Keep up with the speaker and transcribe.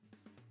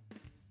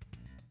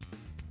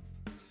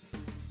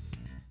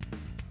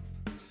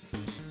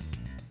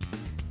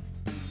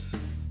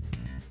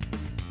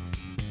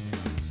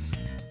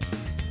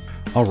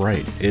All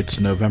right, it's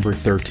November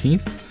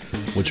 13th,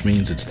 which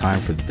means it's time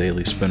for the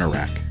Daily Spinner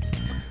Rack.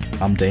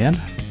 I'm Dan,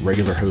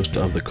 regular host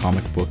of the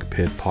Comic Book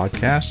Pit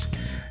podcast,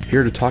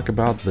 here to talk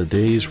about the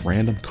day's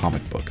random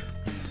comic book.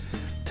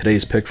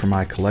 Today's pick for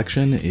my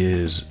collection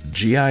is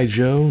G.I.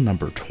 Joe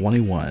number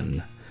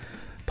 21,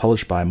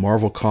 published by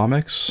Marvel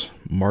Comics,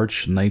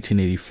 March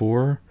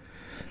 1984.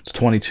 It's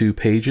 22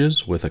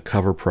 pages with a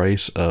cover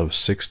price of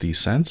 60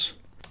 cents.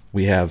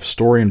 We have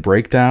story and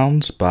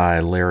breakdowns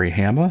by Larry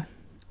Hama,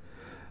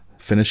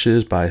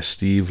 finishes by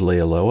Steve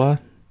Leialoha,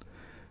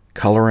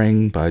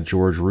 coloring by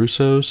George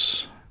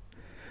Roussos,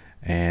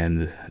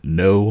 and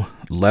no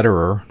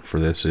letterer for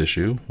this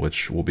issue,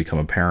 which will become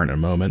apparent in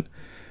a moment.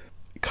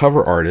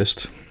 Cover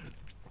artist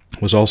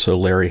was also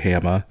Larry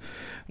Hama,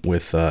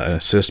 with an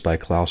assist by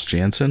Klaus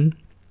Janson.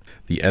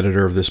 The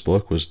editor of this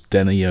book was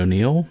Denny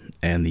O'Neil,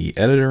 and the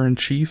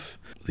editor-in-chief,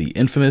 the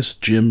infamous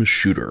Jim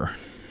Shooter.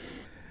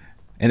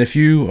 And if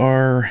you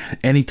are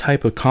any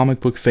type of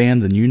comic book fan,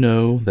 then you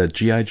know that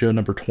G.I. Joe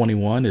number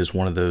 21 is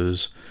one of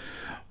those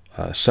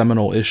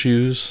seminal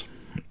issues.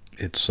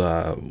 It's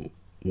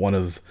one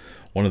of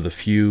the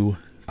few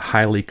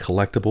highly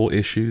collectible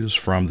issues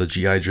from the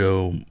G.I.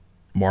 Joe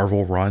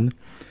Marvel run.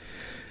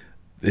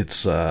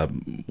 It's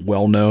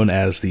well known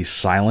as the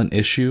silent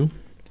issue.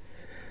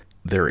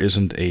 There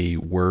isn't a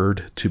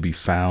word to be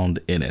found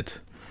in it.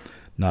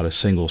 Not a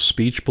single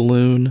speech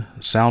balloon,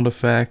 sound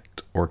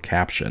effect, or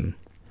caption.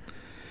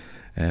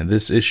 And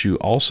this issue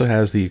also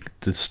has the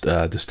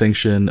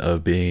distinction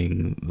of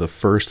being the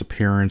first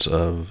appearance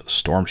of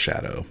Storm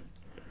Shadow.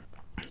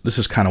 This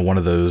is kind of one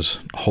of those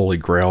holy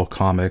grail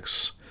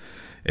comics.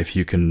 If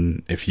you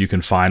can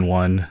find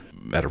one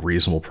at a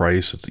reasonable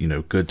price, it's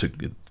good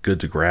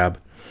to grab.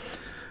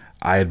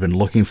 I had been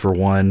looking for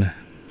one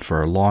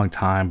for a long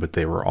time, but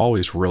they were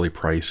always really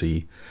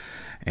pricey.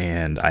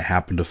 And I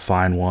happened to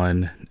find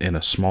one in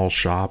a small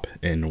shop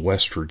in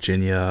West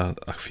Virginia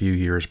a few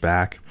years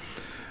back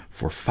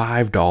for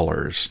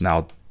 $5.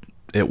 Now,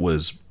 it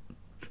was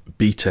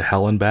beat to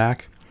hell and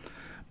back,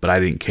 but I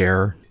didn't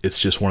care. It's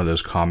just one of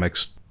those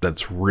comics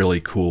that's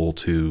really cool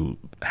to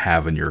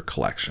have in your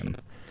collection.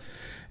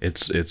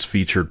 It's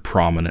featured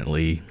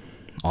prominently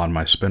on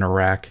my spinner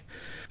rack.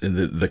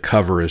 The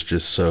cover is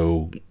just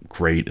so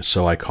great,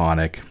 so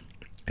iconic.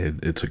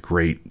 It's a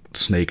great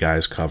Snake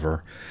Eyes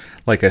cover.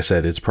 Like I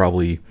said, it's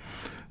probably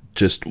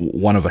just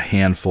one of a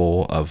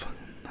handful of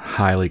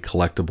highly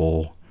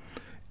collectible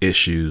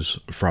issues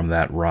from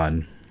that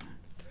run.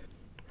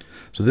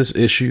 So this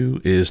issue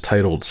is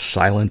titled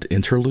Silent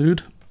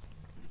Interlude.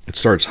 It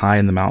starts high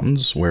in the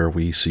mountains where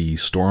we see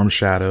Storm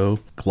Shadow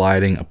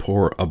gliding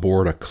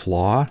aboard a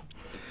Claw.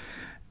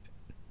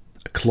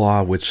 A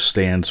Claw, which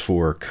stands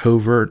for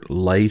Covert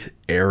Light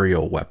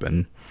Aerial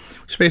Weapon,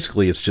 which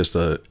basically it's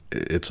a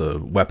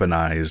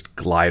weaponized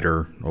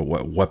glider, or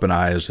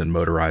weaponized and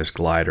motorized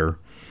glider.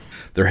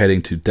 They're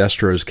heading to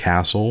Destro's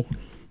castle,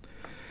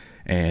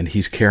 and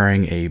he's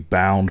carrying a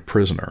bound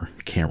prisoner.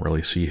 Can't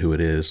really see who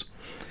it is.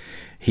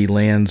 He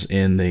lands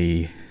in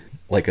a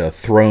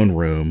throne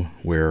room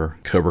where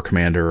Cobra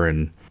Commander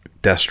and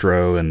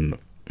Destro and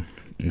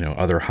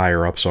other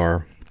higher ups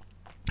are.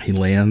 He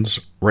lands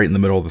right in the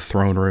middle of the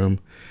throne room,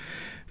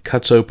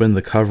 cuts open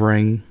the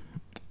covering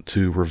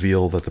to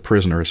reveal that the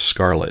prisoner is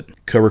Scarlet.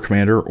 Cobra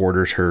Commander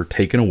orders her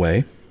taken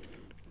away.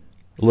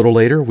 A little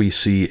later, we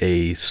see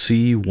a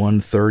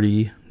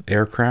C-130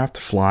 aircraft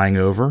flying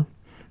over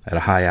at a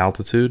high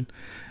altitude,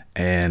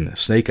 and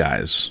Snake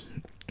Eyes,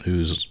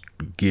 who's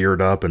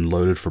geared up and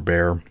loaded for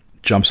bear,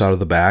 jumps out of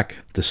the back,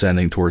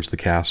 descending towards the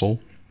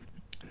castle.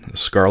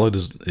 Scarlet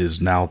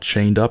is now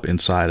chained up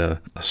inside a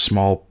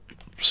small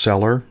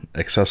cellar,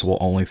 accessible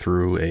only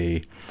through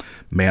a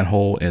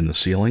manhole in the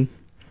ceiling.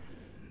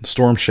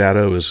 Storm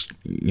Shadow is,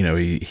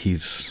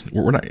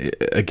 we're not,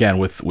 again,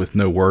 with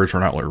no words, we're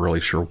not really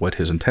sure what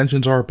his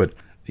intentions are, but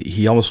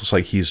he almost looks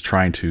like he's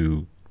trying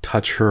to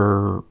touch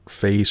her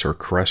face or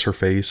caress her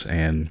face,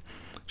 and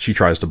she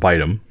tries to bite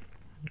him.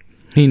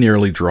 He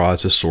nearly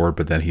draws his sword,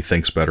 but then he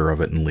thinks better of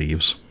it and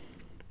leaves.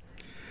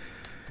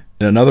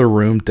 In another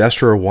room,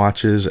 Destro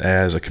watches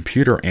as a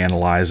computer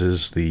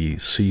analyzes the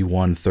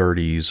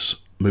C-130's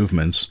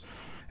movements,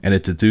 and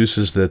it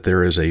deduces that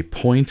there is a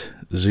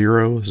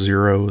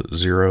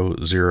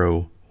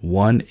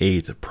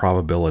 0.00018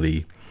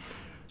 probability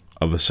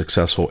of a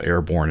successful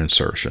airborne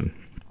insertion.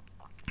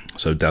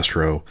 So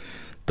Destro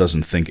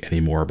doesn't think any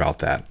more about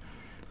that.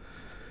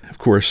 Of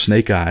course,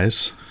 Snake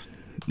Eyes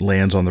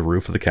lands on the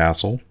roof of the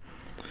castle,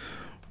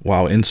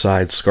 while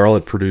inside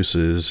Scarlet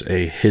produces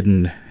a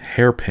hidden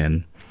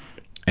hairpin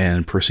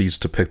and proceeds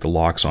to pick the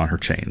locks on her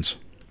chains.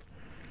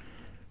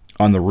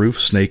 On the roof,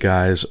 Snake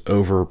Eyes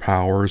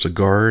overpowers a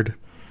guard.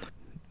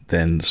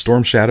 Then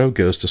Storm Shadow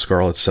goes to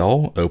Scarlet's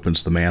cell,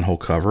 opens the manhole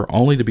cover,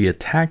 only to be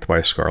attacked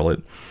by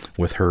Scarlet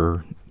with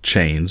her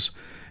chains,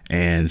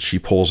 and she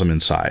pulls him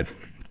inside.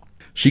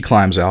 She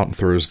climbs out and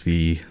throws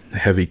the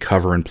heavy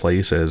cover in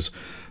place as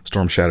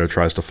Storm Shadow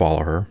tries to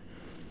follow her.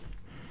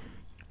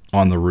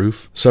 On the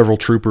roof, several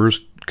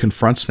troopers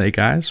confront Snake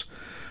Eyes,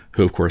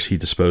 who of course he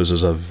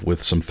disposes of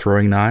with some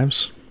throwing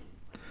knives.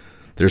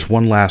 There's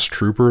one last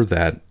trooper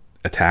that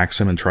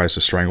attacks him and tries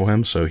to strangle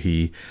him, so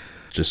he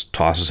just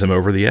tosses him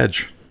over the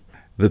edge.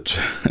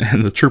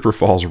 And the trooper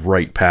falls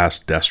right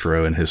past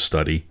Destro in his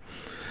study.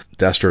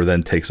 Destro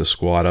then takes a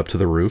squad up to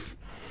the roof.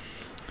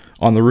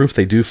 On the roof,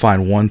 they do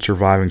find one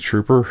surviving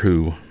trooper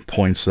who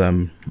points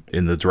them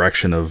in the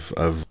direction of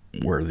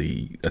where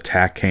the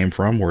attack came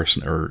from, where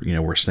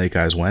Snake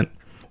Eyes went.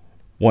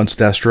 Once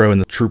Destro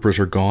and the troopers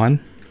are gone,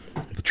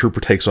 the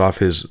trooper takes off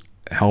his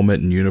helmet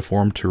and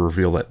uniform to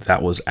reveal that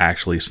that was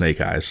actually Snake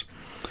Eyes,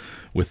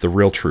 with the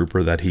real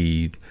trooper that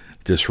he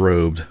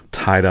disrobed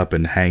tied up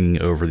and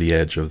hanging over the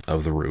edge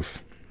of the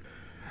roof.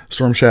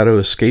 Storm Shadow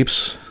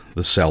escapes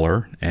the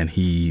cellar, and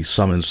he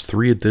summons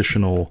 3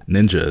 additional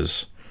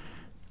ninjas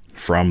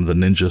from the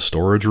ninja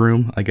storage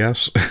room, I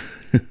guess.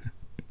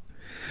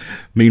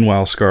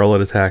 Meanwhile,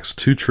 Scarlet attacks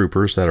 2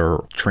 troopers that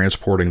are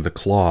transporting the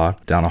Claw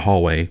down a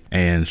hallway,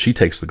 and she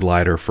takes the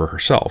glider for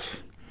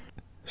herself.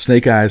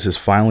 Snake Eyes has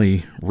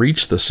finally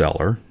reached the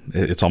cellar.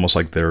 It's almost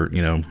like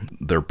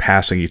they're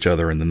passing each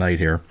other in the night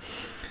here.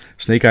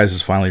 Snake Eyes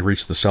has finally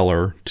reached the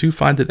cellar to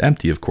find it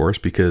empty, of course,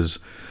 because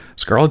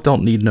Scarlet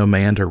don't need no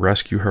man to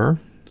rescue her.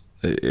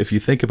 If you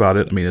think about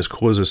it, I mean, as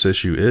cool as this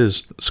issue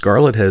is,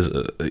 Scarlet has,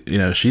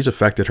 she's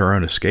effected her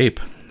own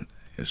escape.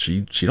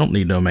 She don't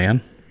need no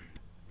man.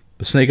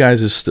 But Snake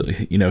Eyes is still,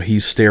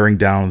 he's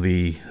staring at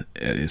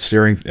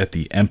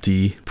the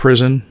empty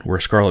prison where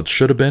Scarlet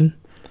should have been.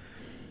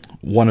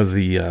 One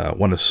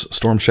of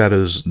Storm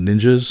Shadow's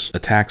ninjas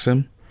attacks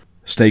him.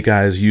 Snake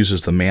Eyes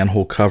uses the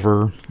manhole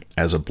cover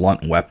as a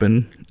blunt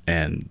weapon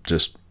and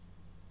just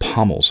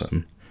pummels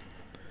him.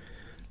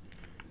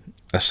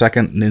 A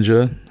second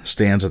ninja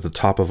stands at the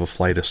top of a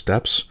flight of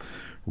steps,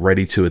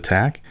 ready to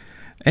attack,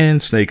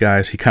 and Snake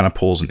Eyes, he kind of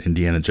pulls an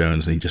Indiana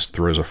Jones and he just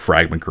throws a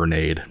fragment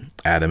grenade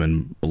at him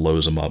and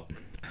blows him up.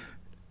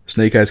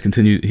 Snake Eyes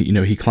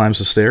he climbs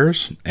the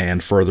stairs,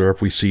 and further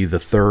up we see the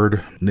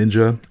third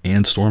ninja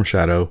and Storm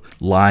Shadow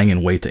lying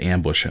in wait to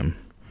ambush him.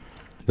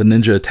 The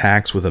ninja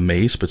attacks with a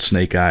mace, but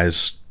Snake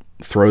Eyes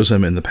throws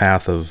him in the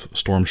path of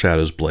Storm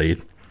Shadow's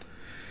blade.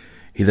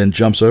 He then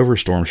jumps over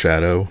Storm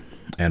Shadow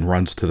and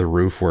runs to the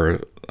roof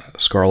where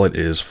Scarlet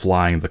is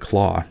flying the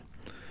Claw.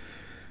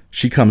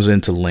 She comes in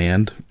to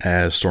land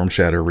as Storm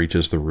Shadow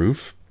reaches the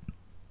roof.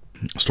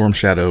 Storm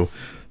Shadow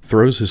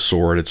throws his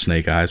sword at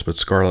Snake Eyes, but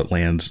Scarlet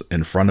lands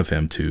in front of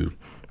him to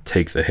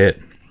take the hit.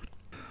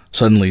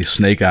 Suddenly,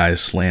 Snake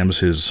Eyes slams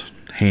his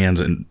hands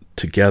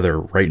together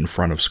right in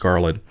front of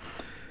Scarlet,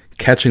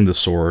 catching the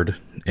sword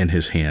in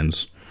his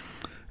hands,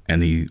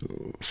 and he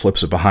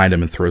flips it behind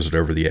him and throws it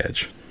over the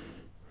edge.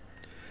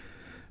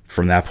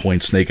 From that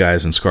point, Snake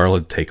Eyes and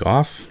Scarlet take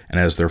off,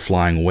 and as they're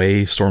flying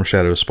away, Storm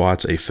Shadow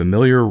spots a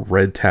familiar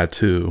red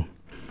tattoo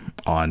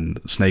on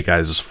Snake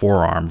Eyes'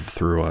 forearm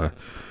through a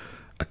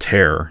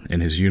tear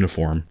in his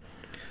uniform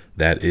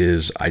that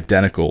is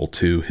identical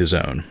to his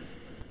own.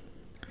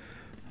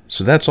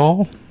 So that's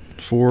all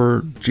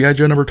for G.I.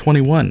 Joe number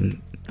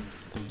 21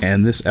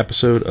 and this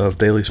episode of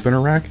Daily Spinner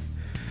Rack.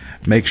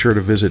 Make sure to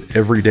visit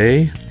every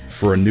day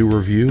for a new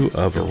review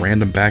of a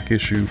random back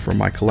issue from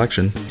my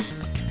collection.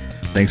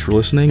 Thanks for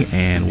listening,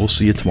 and we'll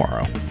see you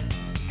tomorrow.